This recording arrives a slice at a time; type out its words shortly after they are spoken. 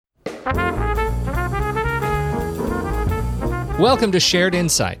Welcome to Shared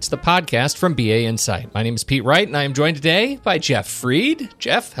Insights, the podcast from BA Insight. My name is Pete Wright, and I am joined today by Jeff Fried.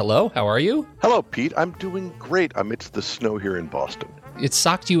 Jeff, hello. How are you? Hello, Pete. I'm doing great amidst the snow here in Boston. It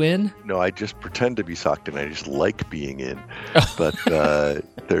socked you in? No, I just pretend to be socked in. I just like being in. But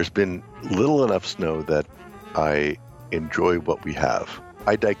there's been little enough snow that I enjoy what we have.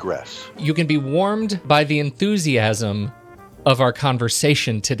 I digress. You can be warmed by the enthusiasm of our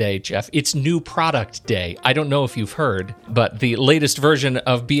conversation today, Jeff. It's New Product Day. I don't know if you've heard, but the latest version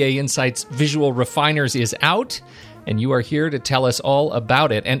of BA Insight's Visual Refiners is out, and you are here to tell us all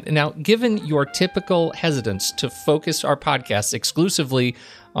about it. And now, given your typical hesitance to focus our podcasts exclusively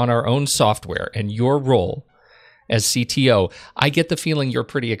on our own software and your role as CTO, I get the feeling you're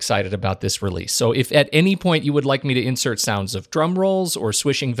pretty excited about this release. So if at any point you would like me to insert sounds of drum rolls or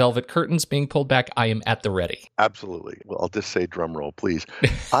swishing velvet curtains being pulled back, I am at the ready. Absolutely. Well, I'll just say drum roll, please.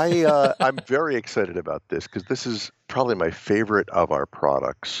 I'm very excited about this because this is probably my favorite of our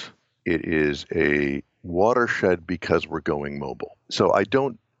products. It is a watershed because we're going mobile. So I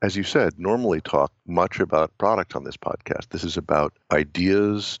don't, as you said, normally talk much about product on this podcast. This is about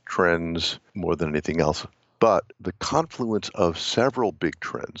ideas, trends, more than anything else. But the confluence of several big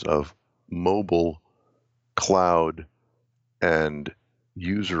trends of mobile, cloud, and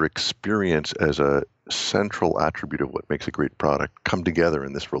user experience as a central attribute of what makes a great product come together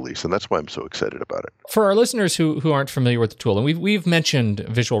in this release. And that's why I'm so excited about it. For our listeners who aren't familiar with the tool, and we've mentioned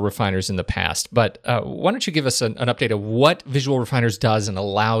Visual Refiners in the past, but why don't you give us an update of what Visual Refiners does and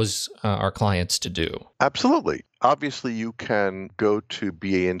allows our clients to do? Absolutely. Obviously, you can go to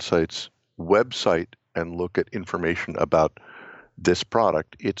BA Insight's website and look at information about this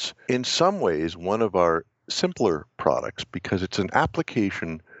product. It's in some ways one of our simpler products because it's an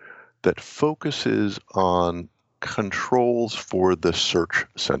application that focuses on controls for the search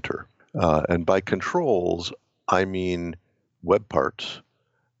center. And by controls, I mean web parts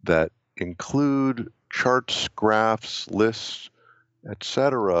that include charts, graphs, lists,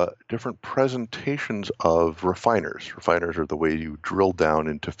 etc., different presentations of refiners. Refiners are the way you drill down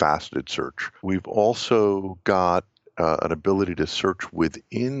into faceted search. We've also got an ability to search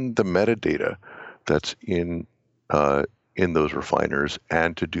within the metadata that's in those refiners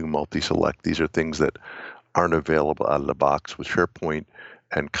and to do multi-select. These are things that aren't available out of the box with SharePoint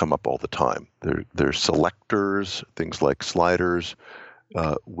and come up all the time. There's selectors, things like sliders,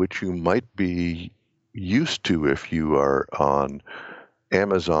 which you might be used to if you are on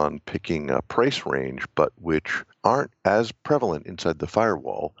Amazon picking a price range, but which aren't as prevalent inside the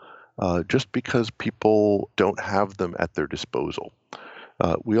firewall just because people don't have them at their disposal.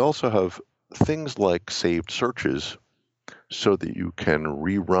 We also have things like saved searches so that you can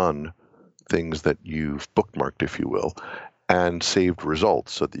rerun things that you've bookmarked, if you will, and saved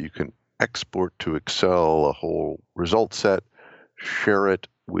results so that you can export to Excel a whole result set, share it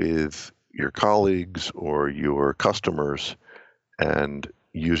with your colleagues or your customers, and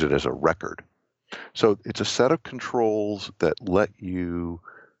use it as a record. So it's a set of controls that let you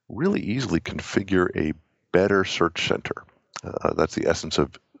really easily configure a better search center. That's the essence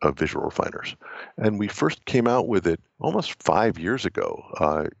of Visual Refiners. And we first came out with it almost 5 years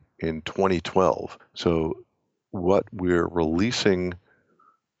ago in 2012. So what we're releasing,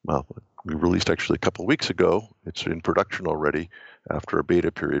 well, we released actually a couple of weeks ago. It's in production already after a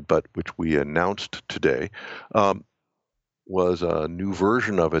beta period, but which we announced today, was a new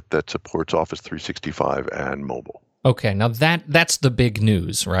version of it that supports Office 365 and mobile. Okay, now that's the big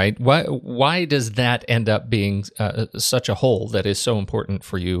news, right? Why does that end up being such a hole that is so important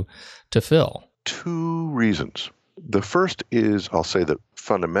for you to fill? 2 reasons. The first is, I'll say, the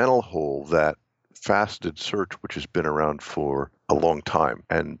fundamental hole that faceted search, which has been around for a long time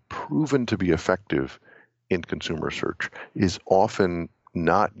and proven to be effective in consumer search, is often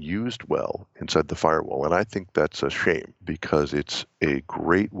not used well inside the firewall. And I think that's a shame because it's a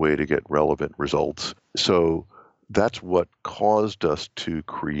great way to get relevant results. So that's what caused us to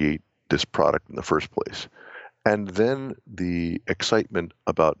create this product in the first place. And then the excitement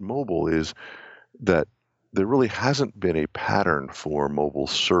about mobile is that there really hasn't been a pattern for mobile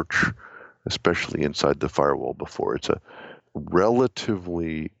search, especially inside the firewall before. It's a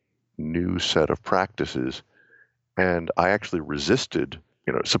relatively new set of practices. And I actually resisted,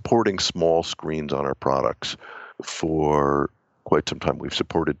 supporting small screens on our products for quite some time. We've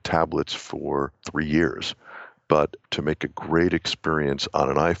supported tablets for 3 years. But to make a great experience on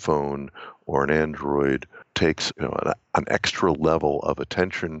an iPhone or an Android takes an extra level of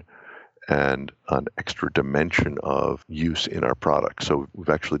attention and an extra dimension of use in our product. So we've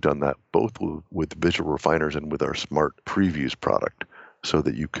actually done that both with Visual Refiners and with our Smart Previews product. so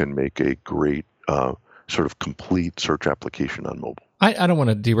that you can make a great sort of complete search application on mobile. I don't want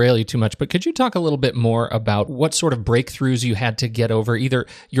to derail you too much, but could you talk a little bit more about what sort of breakthroughs you had to get over, either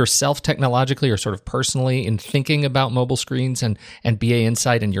yourself technologically or sort of personally, in thinking about mobile screens and BA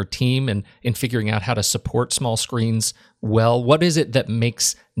Insight and your team and in figuring out how to support small screens well? What is it that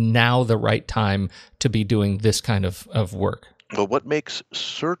makes now the right time to be doing this kind of work? Well, what makes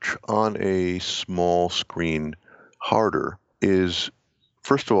search on a small screen harder is,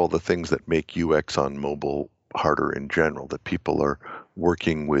 first of all, the things that make UX on mobile harder in general, that people are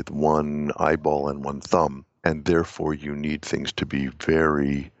working with one eyeball and one thumb, and therefore you need things to be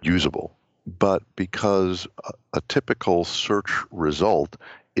very usable. But because a typical search result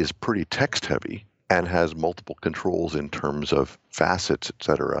is pretty text heavy and has multiple controls in terms of facets,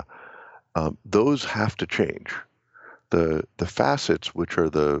 etc., those have to change. The facets, which are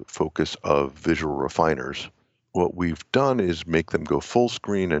the focus of visual refiners, what we've done is make them go full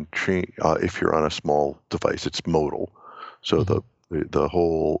screen and change. If you're on a small device, it's modal, so the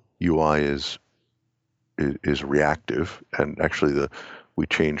whole UI is reactive. And actually, we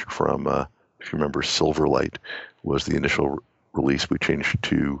changed from, if you remember, Silverlight was the initial release. We changed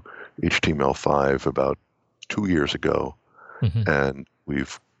to HTML5 about 2 years ago, and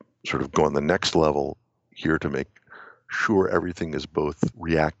we've sort of gone the next level here to make sure everything is both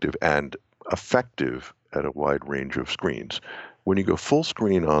reactive and effective at a wide range of screens. When you go full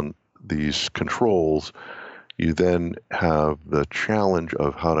screen on these controls, you then have the challenge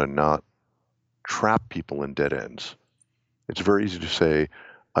of how to not trap people in dead ends. It's very easy to say,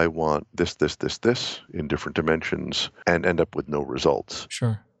 I want this in different dimensions and end up with no results.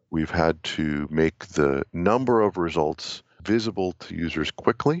 Sure. We've had to make the number of results visible to users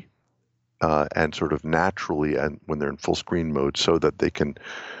quickly and sort of naturally, and when they're in full screen mode, so that they can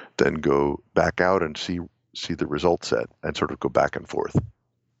then go back out and see the result set and sort of go back and forth.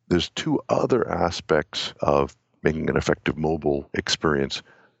 There's two other aspects of making an effective mobile experience.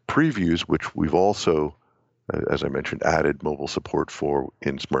 Previews, which we've also, as I mentioned, added mobile support for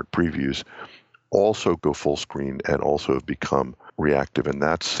in Smart Previews, also go full screen and also have become reactive, and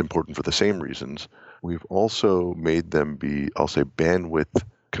that's important for the same reasons. We've also made them be, I'll say, bandwidth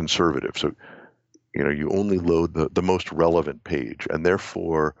conservative. So, you only load the most relevant page, and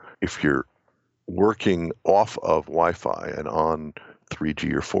therefore, if you're working off of Wi-Fi and on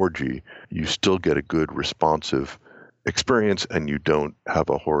 3G or 4G, you still get a good responsive experience and you don't have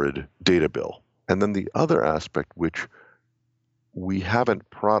a horrid data bill. And then the other aspect, which we haven't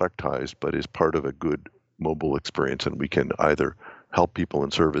productized but is part of a good mobile experience, and we can either help people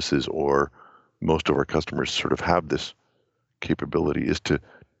in services or most of our customers sort of have this capability, is to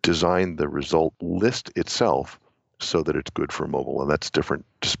design the result list itself so that it's good for mobile. And that's different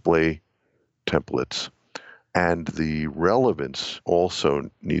display templates. And the relevance also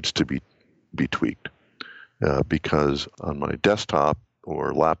needs to be tweaked because on my desktop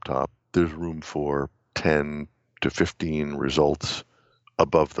or laptop, there's room for 10 to 15 results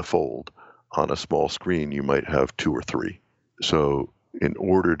above the fold. On a small screen, you might have 2 or 3. So in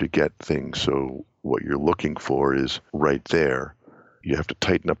order to get things so what you're looking for is right there, you have to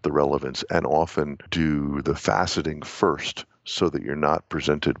tighten up the relevance and often do the faceting first so that you're not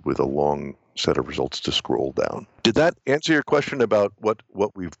presented with a long set of results to scroll down. Did that answer your question about what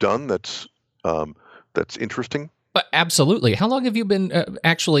we've done that's interesting? Absolutely. How long have you been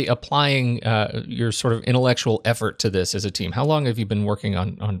actually applying your sort of intellectual effort to this as a team? How long have you been working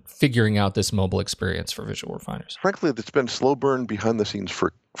on figuring out this mobile experience for visual refiners? Frankly, it's been slow burn behind the scenes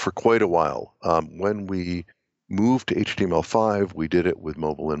for quite a while. When we moved to HTML5, we did it with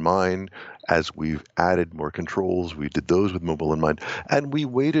mobile in mind. As we've added more controls, we did those with mobile in mind. And we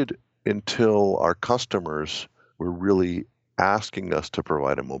waited until our customers were really asking us to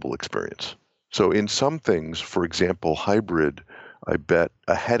provide a mobile experience. So in some things, for example, hybrid, I bet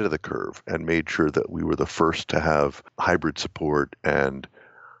ahead of the curve and made sure that we were the first to have hybrid support and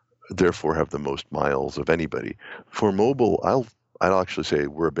therefore have the most miles of anybody. For mobile, I'll actually say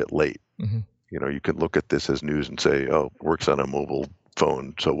we're a bit late. Mm-hmm. You can look at this as news and say, oh, it works on a mobile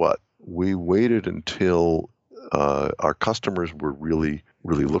phone, so what? We waited until our customers were really,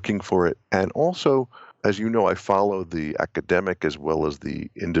 really looking for it. And also, as you know, I follow the academic as well as the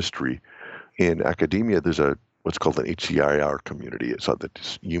industry. In academia, there's what's called an HCIR community. It's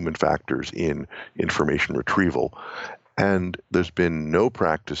that's human factors in information retrieval. And there's been no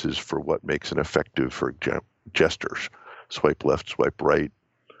practices for what makes an effective, for gestures, swipe left, swipe right.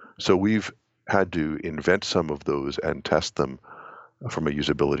 So we've had to invent some of those and test them from a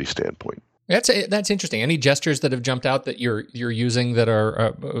usability standpoint. That's interesting. Any gestures that have jumped out that you're using that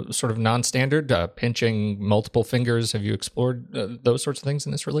are sort of non-standard? Pinching multiple fingers. Have you explored those sorts of things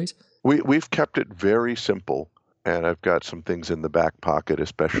in this release? We've kept it very simple, and I've got some things in the back pocket,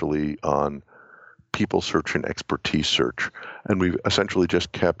 especially on people search and expertise search. And we've essentially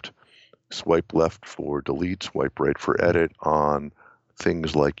just kept swipe left for delete, swipe right for edit on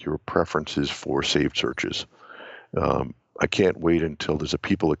things like your preferences for saved searches. I can't wait until there's a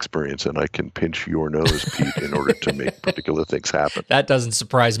people experience and I can pinch your nose, Pete, in order to make particular things happen. That doesn't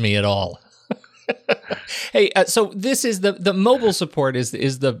surprise me at all. Hey, so this is the mobile support is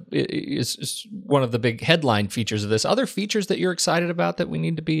one of the big headline features of this. Other features that you're excited about that we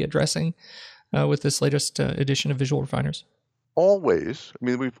need to be addressing with this latest edition of Visual Refiners? Always. I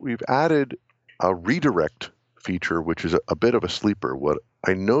mean, we've added a redirect feature, which is a bit of a sleeper. What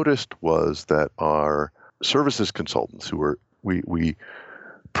I noticed was that our services consultants we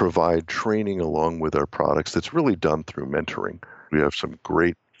provide training along with our products that's really done through mentoring. We have some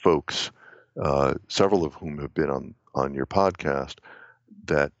great folks, several of whom have been on your podcast,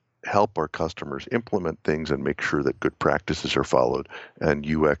 that help our customers implement things and make sure that good practices are followed. And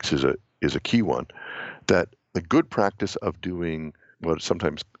UX is a key one. That the good practice of doing what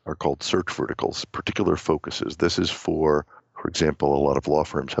sometimes are called search verticals, particular focuses. This is for example, a lot of law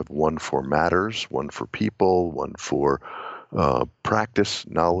firms have one for matters, one for people, one for practice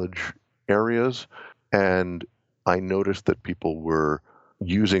knowledge areas. And I noticed that people were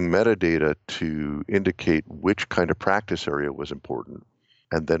using metadata to indicate which kind of practice area was important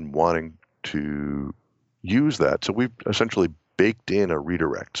and then wanting to use that. So we've essentially baked in a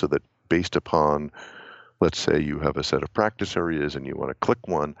redirect so that based upon, let's say you have a set of practice areas and you want to click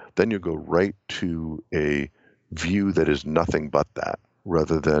one, then you go right to a view that is nothing but that,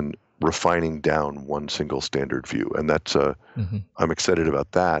 rather than refining down one single standard view. And that's I'm excited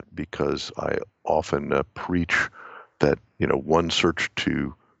about that because I often preach that one search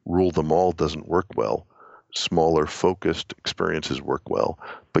to rule them all doesn't work well. Smaller, focused experiences work well,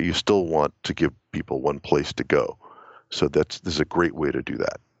 but you still want to give people one place to go. So this is a great way to do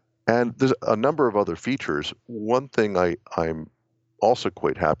that. And there's a number of other features. One thing I'm also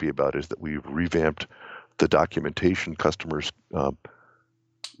quite happy about is that we've revamped the documentation. Customers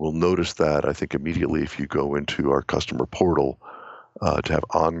will notice that, I think, immediately if you go into our customer portal to have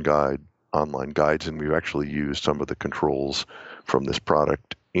online guides, and we've actually used some of the controls from this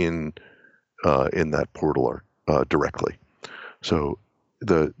product in that portal directly. So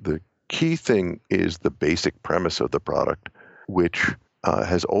the key thing is the basic premise of the product, which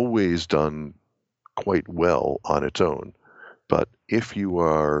has always done quite well on its own. But if you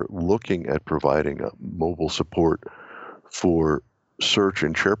are looking at providing a mobile support for search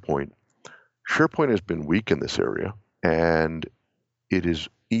in SharePoint has been weak in this area, and it is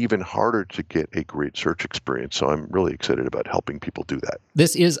even harder to get a great search experience. So I'm really excited about helping people do that.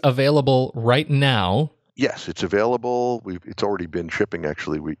 This is available right now. Yes, it's available. It's already been shipping,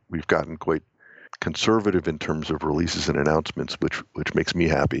 actually. We've gotten quite conservative in terms of releases and announcements, which makes me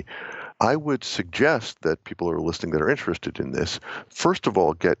happy. I would suggest that people who are listening that are interested in this, first of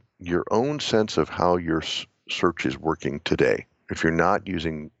all, get your own sense of how your search is working today. If you're not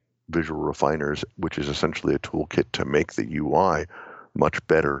using Visual Refiners, which is essentially a toolkit to make the UI much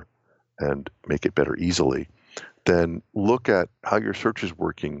better and make it better easily, then look at how your search is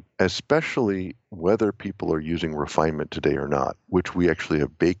working, especially whether people are using refinement today or not, which we actually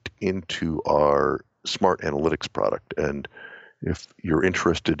have baked into our Smart Analytics product. And if you're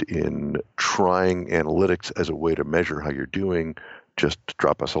interested in trying analytics as a way to measure how you're doing, just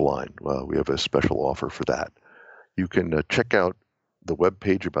drop us a line. We have a special offer for that. You can check out the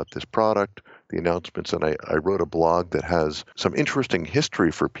webpage about this product, the announcements, and I wrote a blog that has some interesting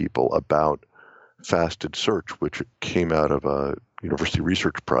history for people about faceted search, which came out of a university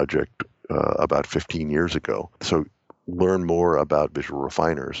research project about 15 years ago. So learn more about Visual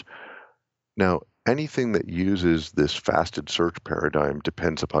Refiners. Now, anything that uses this faceted search paradigm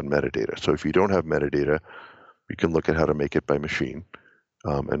depends upon metadata. So if you don't have metadata, you can look at how to make it by machine.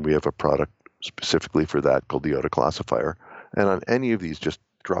 And we have a product specifically for that called the Auto Classifier. And on any of these, just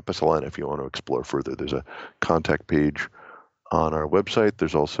drop us a line if you want to explore further. There's a contact page on our website.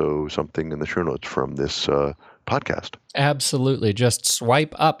 There's also something in the show notes from this podcast. Absolutely. Just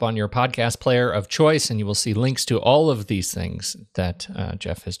swipe up on your podcast player of choice, and you will see links to all of these things that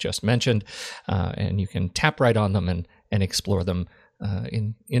Jeff has just mentioned. And you can tap right on them and explore them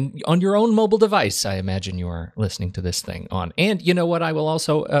on your own mobile device. I imagine you are listening to this thing on. And you know what? I will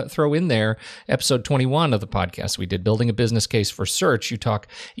also throw in there episode 21 of the podcast we did, Building a Business Case for Search. You talk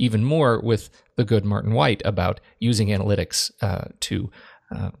even more with the good Martin White about using analytics to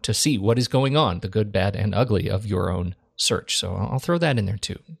to see what is going on, the good, bad, and ugly of your own search. So I'll throw that in there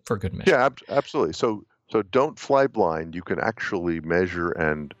too, for good measure. Yeah, absolutely. So don't fly blind. You can actually measure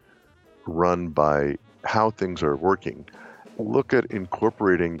and run by how things are working. Look at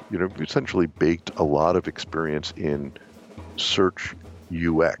incorporating, you've essentially baked a lot of experience in search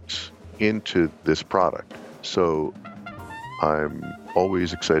UX into this product. So I'm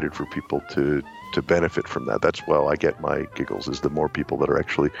always excited for people to benefit from that. That's why I get my giggles, is the more people that are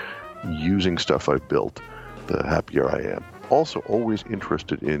actually using stuff I've built, the happier I am. Also, always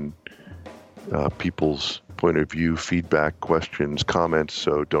interested in people's point of view, feedback, questions, comments,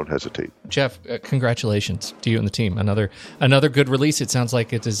 so don't hesitate. Jeff, congratulations to you and the team. Another good release. It sounds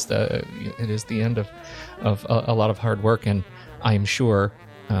like it is the end of a lot of hard work, and I'm sure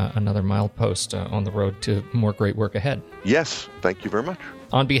another milepost on the road to more great work ahead. Yes, thank you very much.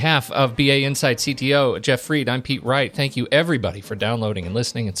 On behalf of BA Insight CTO Jeff Fried, I'm Pete Wright. Thank you, everybody, for downloading and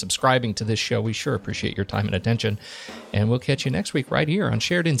listening and subscribing to this show. We sure appreciate your time and attention. And we'll catch you next week right here on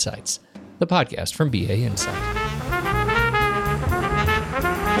Shared Insights, the podcast from BA Insight.